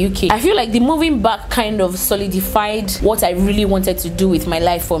was in the UK. I feel like the moving back kind of solidified what I really wanted to do with my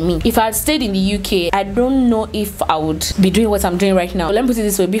life for me. If I had stayed in the UK, I don't know if I would be doing what I'm doing right now. Let me put it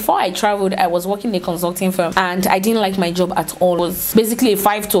this way. Before I traveled, I was working in a consulting firm, and I didn't like my job at all. It was basically a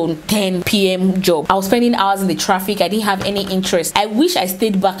 5 to 10 p.m. job. I was spending hours in the traffic. I didn't have any interest. I wish I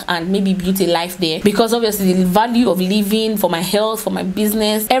stayed back and maybe built a life there, because obviously the value of living, for my health, for my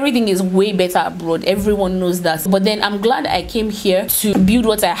business, everything is way better abroad. Everyone knows that. But then I'm glad I came here to build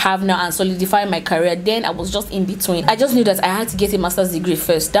what I have now and solidify my career. Then I was just in between. I just knew that I had to get a master's degree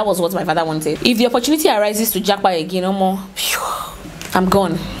first. That was what my father wanted. If the opportunity arises to jackpot again, no more. I'm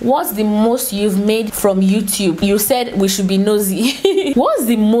gone. What's the most you've made from YouTube? You said we should be nosy. What's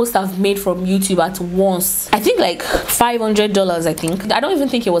the most I've made from YouTube at once? I think like $500. I think. I don't even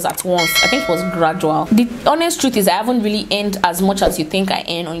think it was at once. I think it was gradual. The honest truth is I haven't really earned as much as you think I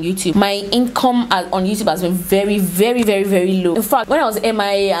earn on YouTube. My income on YouTube has been very, very, very, very low. In fact, when I was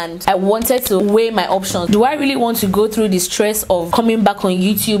MIA and I wanted to weigh my options, do I really want to go through the stress of coming back on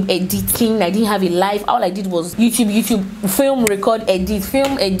YouTube, editing? I didn't have a life. All I did was YouTube, film, record, edit,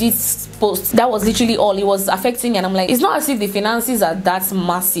 film, edit, post. That was literally all. It was affecting me, and I'm like, it's not as if the finances are that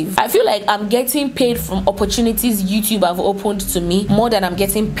massive. I feel like I'm getting paid from opportunities YouTube have opened to me more than I'm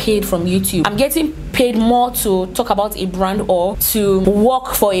getting paid from YouTube. I'm getting paid more to talk about a brand or to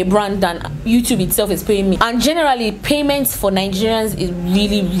work for a brand than YouTube itself is paying me. And generally, payments for Nigerians is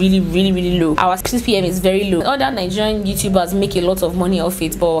really, really, really, really low. Our CPM is very low. Other Nigerian YouTubers make a lot of money off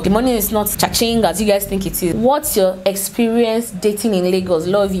it, but the money is not cha-ching as you guys think it is. What's your experience dating in Lagos?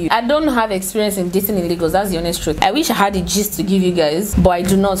 Love you. I don't have experience in dating in Lagos. That's the honest truth. I wish I had a gist to give you guys, but I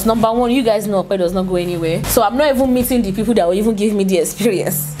do not. Number one, you guys know Ope does not go anywhere, so I'm not even meeting the people that will even give me the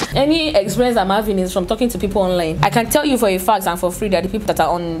experience. Any experience I'm having is from talking to people online. I can tell you for a fact and for free that the people that are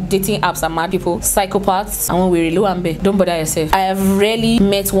on dating apps are mad people, psychopaths, and when we're low and bad. Don't bother yourself. I have rarely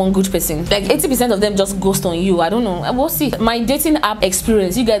met one good person. Like 80% of them just ghost on you. I don't know. We'll see. My dating app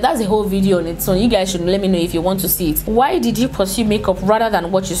experience, you guys, that's a whole video on its own. You guys should let me know if you want to see it. Why did you pursue makeup rather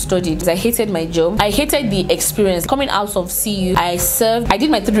than what you studied? I hated my job. I hated the experience. Coming out of CU, I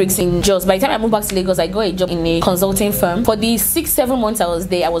did my 3 weeks in jobs. By the time I moved back to Lagos, I got a job in a consulting firm. For the 6-7 months I was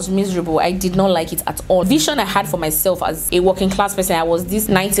there, I was miserable. I did not like it at all. Vision I had for myself as a working class person, I was this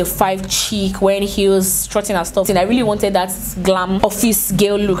 9-to-5 chick wearing heels, strutting and stuff, and I really wanted that glam office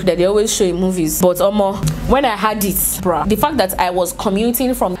girl look that they always show in movies. But when I had it, bruh, the fact that I was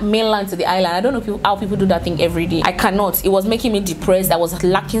commuting from mainland to the island, I don't know how people do that thing every day. I cannot. It was making me depressed. I was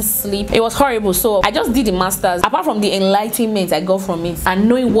lacking sleep. It was horrible. So I just did the masters. Apart from the enlightenment I got from it and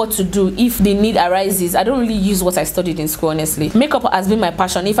knowing what to do if the need arises, I don't really use what I studied in school, honestly. Makeup has been my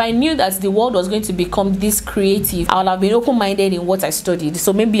passion. If I knew that the world was going to become this creative, I would have been open-minded in what I studied.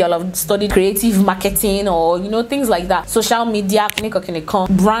 So maybe I'll have studied creative marketing or things like that, social media,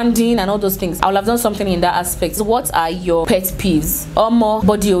 branding and all those things. I would have done something in that aspect. So what are your pet peeves? More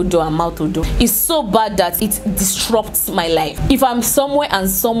body odor and mouth odor. It's so bad that it disrupts my life. If I'm somewhere and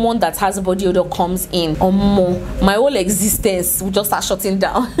someone that has body odor comes in, my whole existence will just start shutting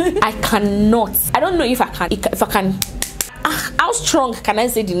down. I cannot. I don't know if I can. How strong can I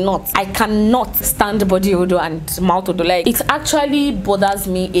say the knot? I cannot stand body odor and mouth odor. Like, it actually bothers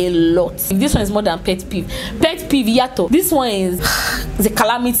me a lot. If this one is more than pet peeve, yato. This one is It's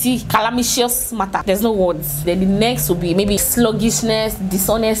a calamitous matter. There's no words. Then the next will be maybe sluggishness,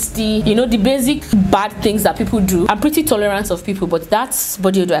 dishonesty, you know, the basic bad things that people do. I'm pretty tolerant of people, but that's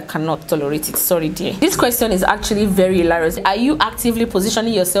body odor, I cannot tolerate it. Sorry, dear. This question is actually very hilarious. Are you actively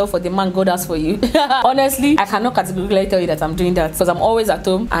positioning yourself for the man God has for you? Honestly, I cannot categorically tell you that I'm doing that, because I'm always at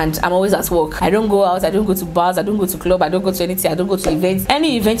home and I'm always at work. I don't go out, I don't go to bars, I don't go to club, I don't go to anything, I don't go to events.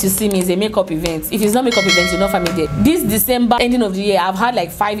 Any event you see me is a makeup event. If it's not makeup event, you're not find me there. This December, ending of the year, I've had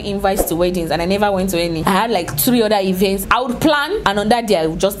like 5 invites to weddings and I never went to any. I had like 3 other events. I would plan, and on that day I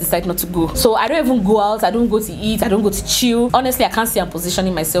would just decide not to go. So I don't even go out, I don't go to eat, I don't go to chill. Honestly, I can't say I'm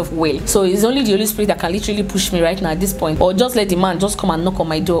positioning myself well. So it's only the Holy Spirit that can literally push me right now at this point, or just let the man just come and knock on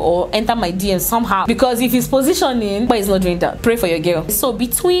my door or enter my DM somehow. Because if he's positioning, but he's not doing that, pray for your girl. So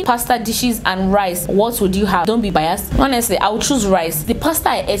between pasta dishes and rice, what would you have? Don't be biased. Honestly, I would choose rice. The pasta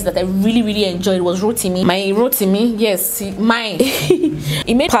I ate that I really enjoyed was rotimi. My rotimi, yes, mine.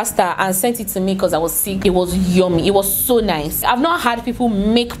 He made pasta and sent it to me because I was sick. It was yummy. It was so nice. I've not had people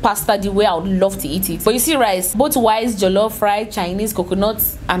make pasta the way I would love to eat it. But you see, rice, both wise, jollof, fried, Chinese,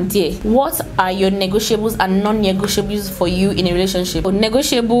 coconuts, I'm there. What are your negotiables and non-negotiables for you in a relationship? So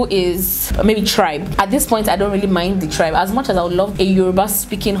negotiable is maybe tribe. At this point, I don't really mind the tribe as much as I would love a Yoruba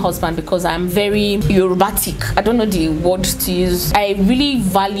speaking husband, because I'm very Yorubatic. I don't know the word to use. I really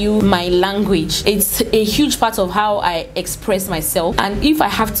value my language. It's a huge part of how I express myself, and if I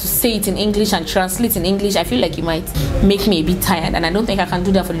have to say it in English and translate in English, I feel like it might make me a bit tired, and I don't think I can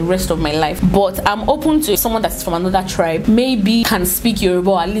do that for the rest of my life. But I'm open to someone that's from another tribe, maybe can speak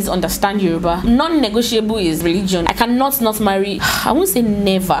Yoruba or at least understand Yoruba. Non-negotiable is religion. I cannot not marry, I won't say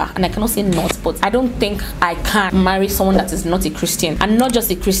never, and I cannot say not, but I don't think I can marry someone that is not a Christian, and not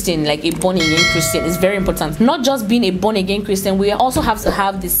just a Christian, like a born-again Christian. It's very important. Not just being a born-again Christian, we also have to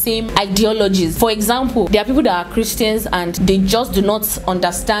have the same ideologies. For example, there are people that are Christians and they just do not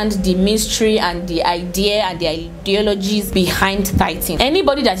understand the mystery and the idea and the ideologies behind tithing.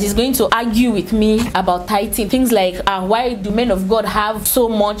 Anybody that is going to argue with me about tithing, things like why do men of God have so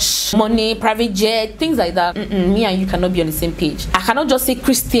much money, private jet, things like that, me and you cannot be on the same page. I cannot just say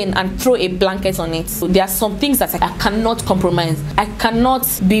Christian and throw a blanket on it. So there are some things that I cannot compromise. I cannot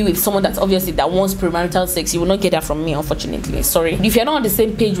be with someone that's obviously that wants premarital sex. You will not get that from me, unfortunately. Sorry. If you're not on the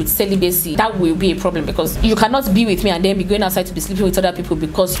same page with celibacy, that will be a problem, because you cannot be with me and then be going outside to be sleeping with other people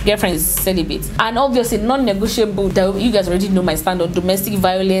because girlfriend is celibate. And obviously non-negotiable, that you guys already know my stand on domestic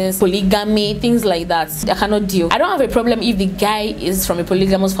violence, polygamy, things like that. I cannot deal. I don't have a problem if the guy is from a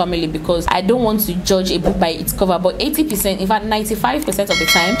polygamous family, because I don't want to judge a book by its cover. But 80%, in fact 95% of the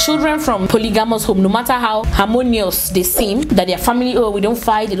time, children from polygamous home, no matter how harmonious they seem, that their family, oh, we don't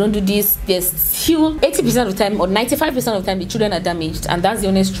fight, they don't do this, there's still 80% of the time or 95% of the time the children are damaged. And that's the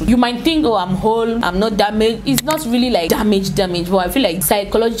honest truth. You might think, oh, I'm whole, I'm not damaged. It's not really like damage, but I feel like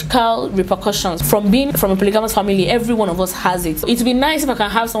psychological repercussions from being from a polygamous family, every one of us has it. It would be nice if I can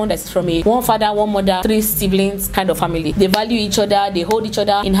have someone that's from a one father, one mother, 3 siblings kind of family. They value each other, they hold each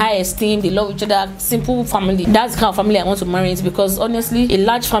other in high esteem, they love each other, simple family. That's the kind of family I want to marry into, because honestly, a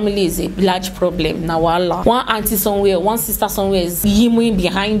large family is a large problem. Now, voila. One auntie somewhere, one sister somewhere is yimming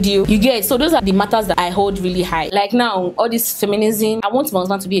behind you. You get it? So those are the matters that I hold really high. Like now, all this feminism, I want my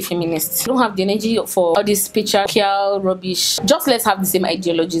husband to be a feminist. I don't have the energy for all this patriarchal rubbish. Just let's have the same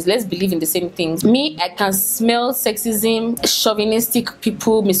ideologies. Let's believe in the same things. Me, I can smell sexism, chauvinistic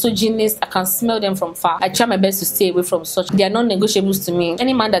people, misogynist. I can smell them from far. I try my best to stay away from such. They are non-negotiables to me.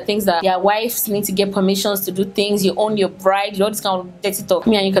 Any man that thinks that their wives need to get permissions to do things, you own your bride, you all this kind of dirty talk,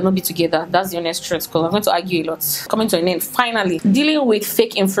 me and you cannot be together. That's the honest truth, because I'm going to argue a lot. Coming to an end. Finally, dealing with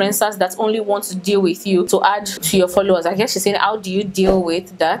fake influencers that only want to deal with you to add to your followers. I guess she's saying, how do you deal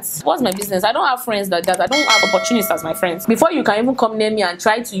with that? What's my business? I don't have friends like that. I don't have opportunists as my friends. Before you can even come near me and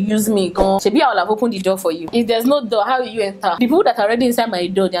try to use me, go, maybe I will have opened the door for you. If there's no door, how will you enter? The people that are already inside my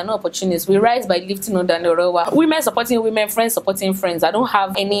door, they are not opportunists. We rise by lifting on the rower. Women supporting women, friends supporting friends. I don't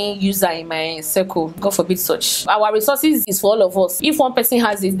have any user in my circle. God forbid such. Our resources is for all of us. If one person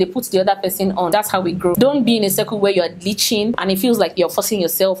has it, they put the other person on. That's how we grow. Don't be in a circle where you are leeching and it feels like you're forcing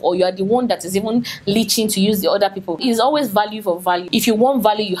yourself, or you are the one that is even leeching to use the other people. It's always value for value. If you want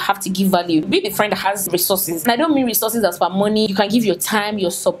value, you have to give value. Be the friend that has resources. And I don't mean resources as for money. You can give your time,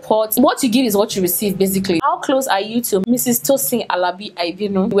 your support. What you give is what you receive, basically. How close are you to Mrs. Tosin Alabi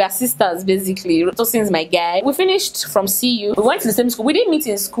Ibinu? We are sisters, basically. Tosin is my guy. We finished from CU. We went to the same school. We didn't meet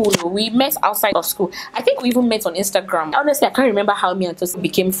in school. We met outside of school. I think we even met on Instagram. Honestly, I can't remember how me and Tosin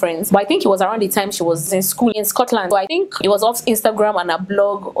became friends, but I think it was around the time she was in school in Scotland. So I think it was off Instagram and a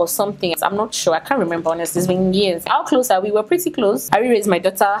blog or something. I'm not sure. I can't remember, honestly. It's been years. How close are we? We're pretty close. I raised my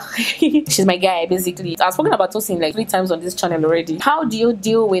daughter. She's my guy, basically. I've spoken about Tosin like 3 times on this this channel already. How do you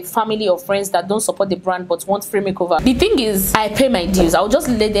deal with family or friends that don't support the brand but want free makeover? The thing is, I pay my dues. I'll just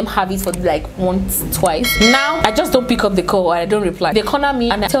let them have it for like once, twice. Now I just don't pick up the call or I don't reply. They corner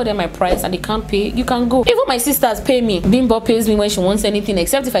me and I tell them my price and they can't pay. You can go. Even my sisters pay me. Bimbo pays me when she wants anything,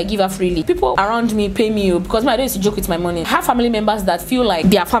 except if I give her freely. People around me pay me because I don't used to joke with my money. I have family members that feel like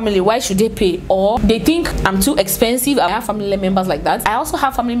they are family, why should they pay? Or they think I'm too expensive. I have family members like that. I also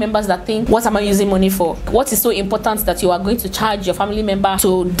have family members that think, what am I using money for? What is so important that you are going to charge your family member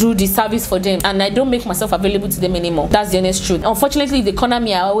to do the service for them? And I don't make myself available to them anymore. That's the honest truth. Unfortunately, if they corner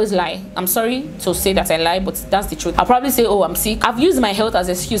me, I always lie. I'm sorry to say that I lie, but that's the truth. I'll probably say, oh, I'm sick. I've used my health as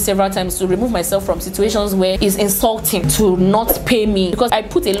an excuse several times to remove myself from situations where it's insulting to not pay me, because I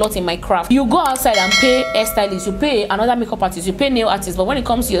put a lot in my craft. You go outside and pay hairstylists, you pay another makeup artist, you pay nail artists, but when it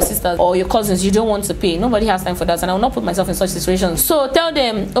comes to your sisters or your cousins, you don't want to pay. Nobody has time for that, and I will not put myself in such situations. So tell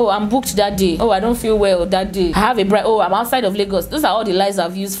them, oh, I'm booked that day. Oh, I don't feel well that day. I have a bride. Oh, I'm outside of Lagos. Those are all the lies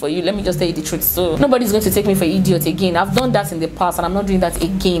I've used for you. Let me just tell you the truth. So nobody's going to take me for an idiot again. I've done that in the past and I'm not doing that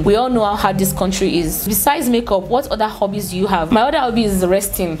again. We all know how hard this country is. Besides makeup, what other hobbies do you have? My other hobby is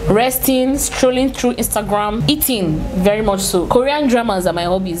resting, strolling through Instagram, eating, very much so. Korean dramas are my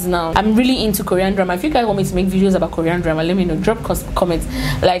hobbies now. I'm really into Korean drama. If you guys want me to make videos about Korean drama, let me know. Drop comments.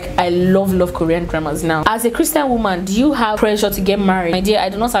 Like, I love Korean dramas now. As a Christian woman, do you have pressure to get married? My dear, I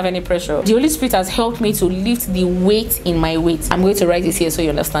do not have any pressure. The Holy Spirit has helped me to lift the weight in my weight. I'm going to write this here so you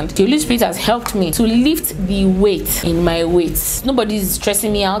understand. The Holy Spirit has helped me to lift the weight in my weight. Nobody is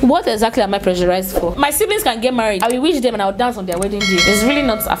stressing me out. What exactly am I pressurized for? My siblings can get married. I will wish them and I'll dance on their wedding day. It's really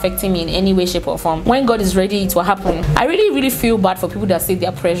not affecting me in any way, shape or form. When God is ready, it will happen. I really feel bad for people that say they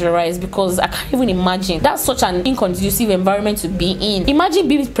are pressurized, because I can't even imagine. That's such an inconducive environment to be in. Imagine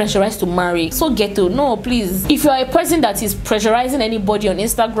being pressurized to marry. So ghetto. No, please. If you are a person that is pressurizing anybody on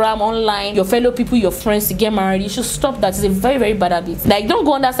Instagram, online, your fellow people, your friends to get married, you should stop that. It's a very bad habit. Like, don't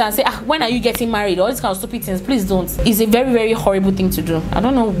go on that side and say, when are you getting married? All these kind of stupid things. Please don't. It's a very horrible thing to do. I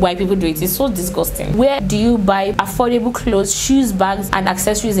don't know why people do it. It's so disgusting. Where do you buy affordable clothes, shoes, bags and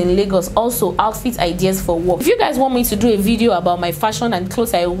accessories in Lagos? Also outfit ideas for work. If you guys want me to do a video about my fashion and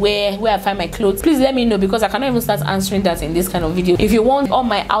clothes I wear, where I find my clothes, please let me know, because I cannot even start answering that in this kind of video. If you want all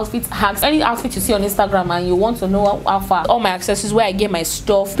my outfit hacks, any outfit you see on Instagram and you want to know how far, all my accessories, where I get my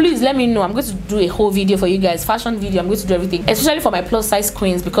stuff, please let me know. I'm going to do a whole video for you guys, fashion video. I'm going to do everything, especially for my plus size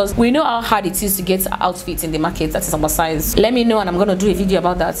queens, because we know how hard it is to get outfits in the market that is our size. Let me know and I'm going to do a video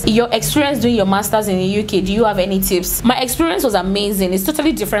about that. Your experience doing your masters in the UK, do you have any tips? My experience was amazing. It's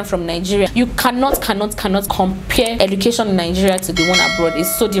totally different from Nigeria. You cannot compare education in Nigeria to the one abroad.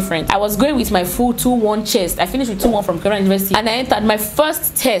 It's so different. I was going with my full 2-1 chest. I finished with 2-1 from Korean University, and I entered my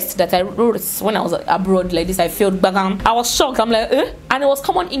first test that I wrote when I was abroad like this. I failed. I was shocked. I'm like, and it was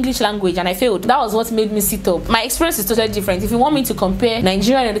common English language and I failed. That was what made me sit up. My experience is totally different. If you want me to compare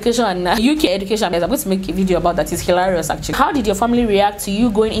Nigerian education and UK education, I'm going to make a video about that. It's hilarious actually. How did your family react to you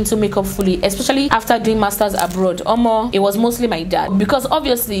going into makeup fully, especially after doing masters abroad? Omo, it was mostly my dad, because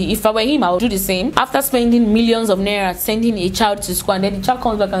obviously if I were him I would do the same. After spending millions of naira sending a child to school, and then the child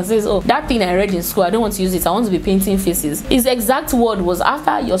comes back and says, oh, that thing I read in school, I don't want to use it, I want to be painting faces. His exact word was,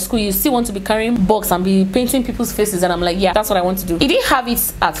 after your school you still want to be carrying box and be painting people's faces? And I'm like, yeah, that's what I want to do. He didn't have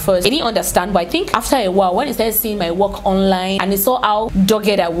it at first, he didn't understand, but I think after a while, when he started seeing my work online and he saw how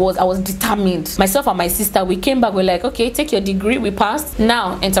dogged I was determined. Myself and my sister, we came back, we're like, okay, take your degree, we passed,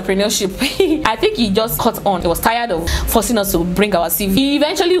 now entrepreneurship. I think he just caught on. He was tired of forcing us to bring our CV. He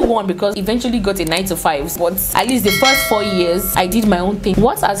eventually won, because he eventually got a 9-to-5, but at least the first 4 years I did my own thing.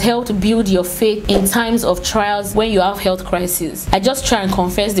 What has helped build your faith in times of trials when you have health crisis? I just try and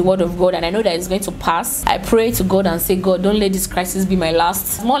confess the word of God, and I know that it's going to pass. I pray to God and say, God, don't let this crisis be my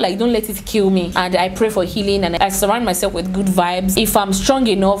last. It's more like, don't let it kill me. And I pray for healing, and I surround myself with good vibes. If I'm strong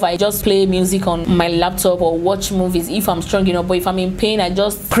enough, I just play music on my laptop or watch movies if I'm strong enough. But if I'm in pain, I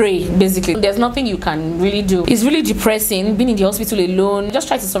just pray. Basically, there's nothing you can really do. It's really depressing being in the hospital alone. Just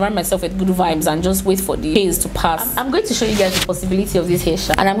try to surround myself with good vibes and just wait for the days to pass. I'm going to show you guys the possibility of this hair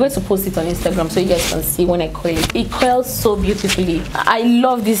shine, and I'm going to post it on Instagram so you guys can see when I coil it. It coils so beautifully. I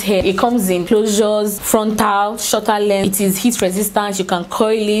love this hair. It comes in closures, frontal, shorter length. It is heat resistant. You can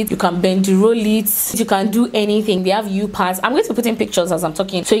coil it, you can bend roll it, you can do anything. They have U pads. I'm going to put in pictures as I'm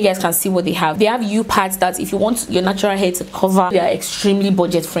talking so you guys can see what they have. They have U pads that if you want your natural hair to cover, they are extremely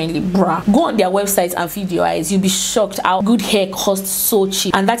budget friendly. Bruh, go on their website and feed your eyes. You'll be shocked how good hair costs so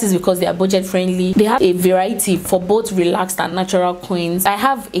cheap, and that is because they are budget friendly. They have a variety for both relaxed and natural queens. I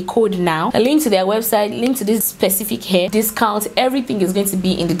have a code now, a link to their website, link to this specific hair discount. Everything is going to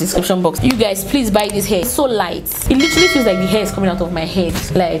be in the description box. You guys, please buy this hair. It's so light. It literally feels like the hair is coming out of my head.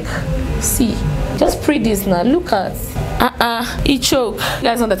 Like, see, Just pre this now. Look at. It choke. You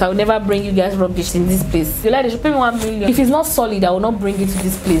guys know that I will never bring you guys rubbish in this place. If you like, they should pay me 1 million. If it's not solid, I will not bring it to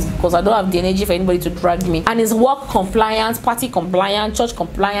this place because I don't have the energy for anybody to drag me. And it's work compliant, party compliant, church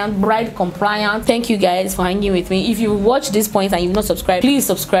compliant, bride compliant. Thank you guys for hanging with me. If you watch this point and you've not subscribed, please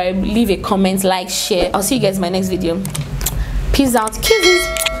subscribe, leave a comment, like, share. I'll see you guys in my next video. Peace out. Kisses.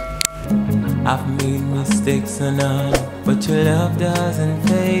 I've made mistakes and all, but your love doesn't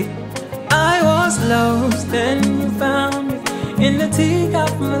fade. I was lost, then you found me in the teak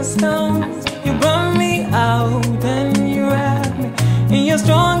of my stones. You brought me out, then you wrapped me in your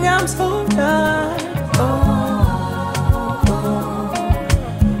strong arms so tight.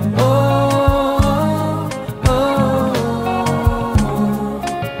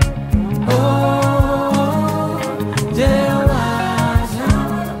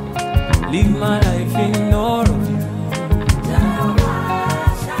 Leave my life in all of you.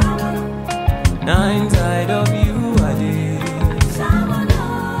 Now inside of you I did.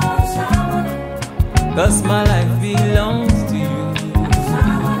 'Cause my life belongs to you.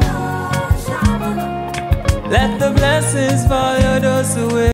 Let the blessings fall your doors away.